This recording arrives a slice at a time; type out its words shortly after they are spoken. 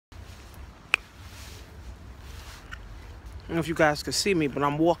don't know if you guys can see me, but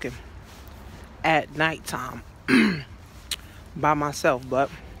I'm walking at nighttime by myself. But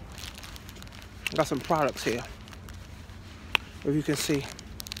I got some products here, if you can see.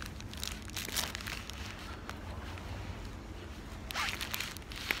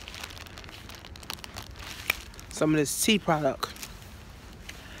 Some of this tea product.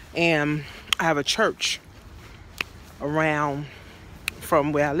 And I have a church around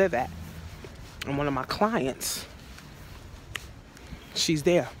from where I live at. And one of my clients, she's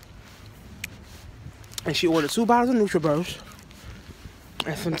there. And she ordered 2 bottles of NutriBurst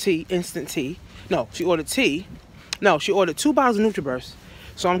and some tea, instant tea. No, she ordered tea. No, she ordered 2 bottles of NutriBurst.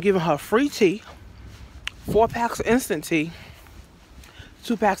 So I'm giving her free tea, 4 packs of instant tea,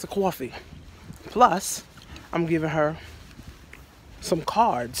 2 packs of coffee. Plus, I'm giving her some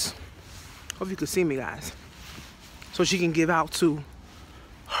cards. Hope you can see me, guys. So she can give out to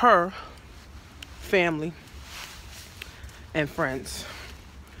her family and friends.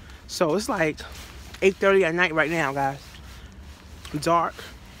 So it's like 8:30 at night right now, guys. Dark.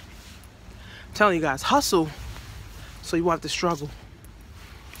 I'm telling you guys, hustle so you won't have to struggle.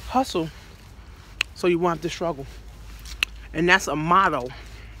 Hustle so you won't have to struggle. And that's a motto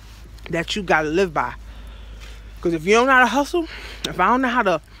that you gotta live by. Because if you don't know how to hustle, if I don't know how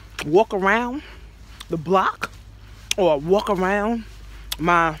to walk around the block or walk around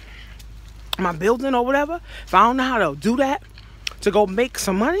my building or whatever, if I don't know how to do that to go make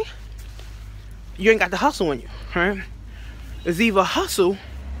some money, you ain't got the hustle in you, right? It's either hustle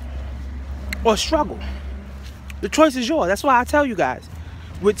or struggle. The choice is yours. That's why I tell you guys,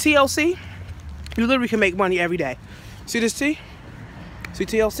 with TLC, you literally can make money every day. See this tea? See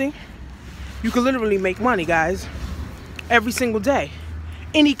TLC? You can literally make money, guys, every single day.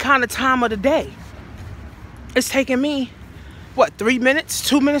 Any kind of time of the day. It's taking me, what, 3 minutes,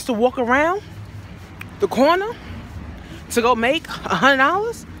 2 minutes to walk around the corner to go make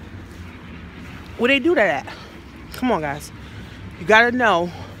 $100? Where they do that at? Come on, guys. You gotta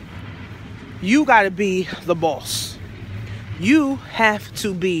know, you gotta be the boss. You have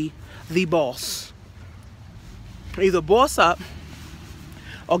to be the boss. Either boss up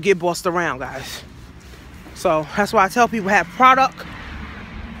or get bossed around, guys. So that's why I tell people, have product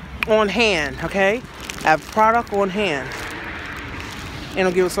on hand, okay? Have product on hand. And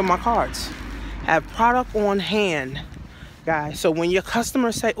I'll give you some of my cards. Have product on hand, guys. So when your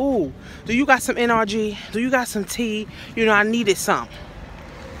customers say, ooh, do you got some NRG? Do you got some tea? You know, I needed some.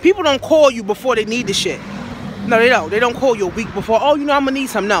 People don't call you before they need the shit. No, they don't. They don't call you a week before. Oh, you know, I'm gonna need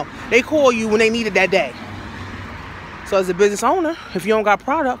some. No, they call you when they need it that day. So as a business owner, if you don't got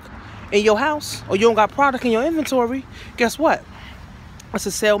product in your house or you don't got product in your inventory, guess what? That's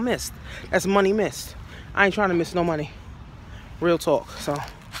a sale missed. That's money missed. I ain't trying to miss no money. Real talk. So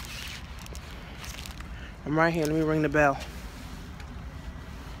I'm right here. Let me ring the bell.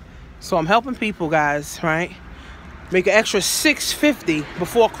 So I'm helping people, guys, right? Make an extra $650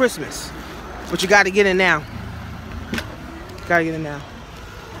 before Christmas. But you got to get in now. Got to get in now.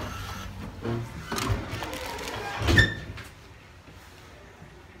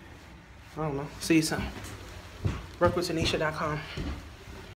 I don't know. See you soon. Workwithtanisha.com.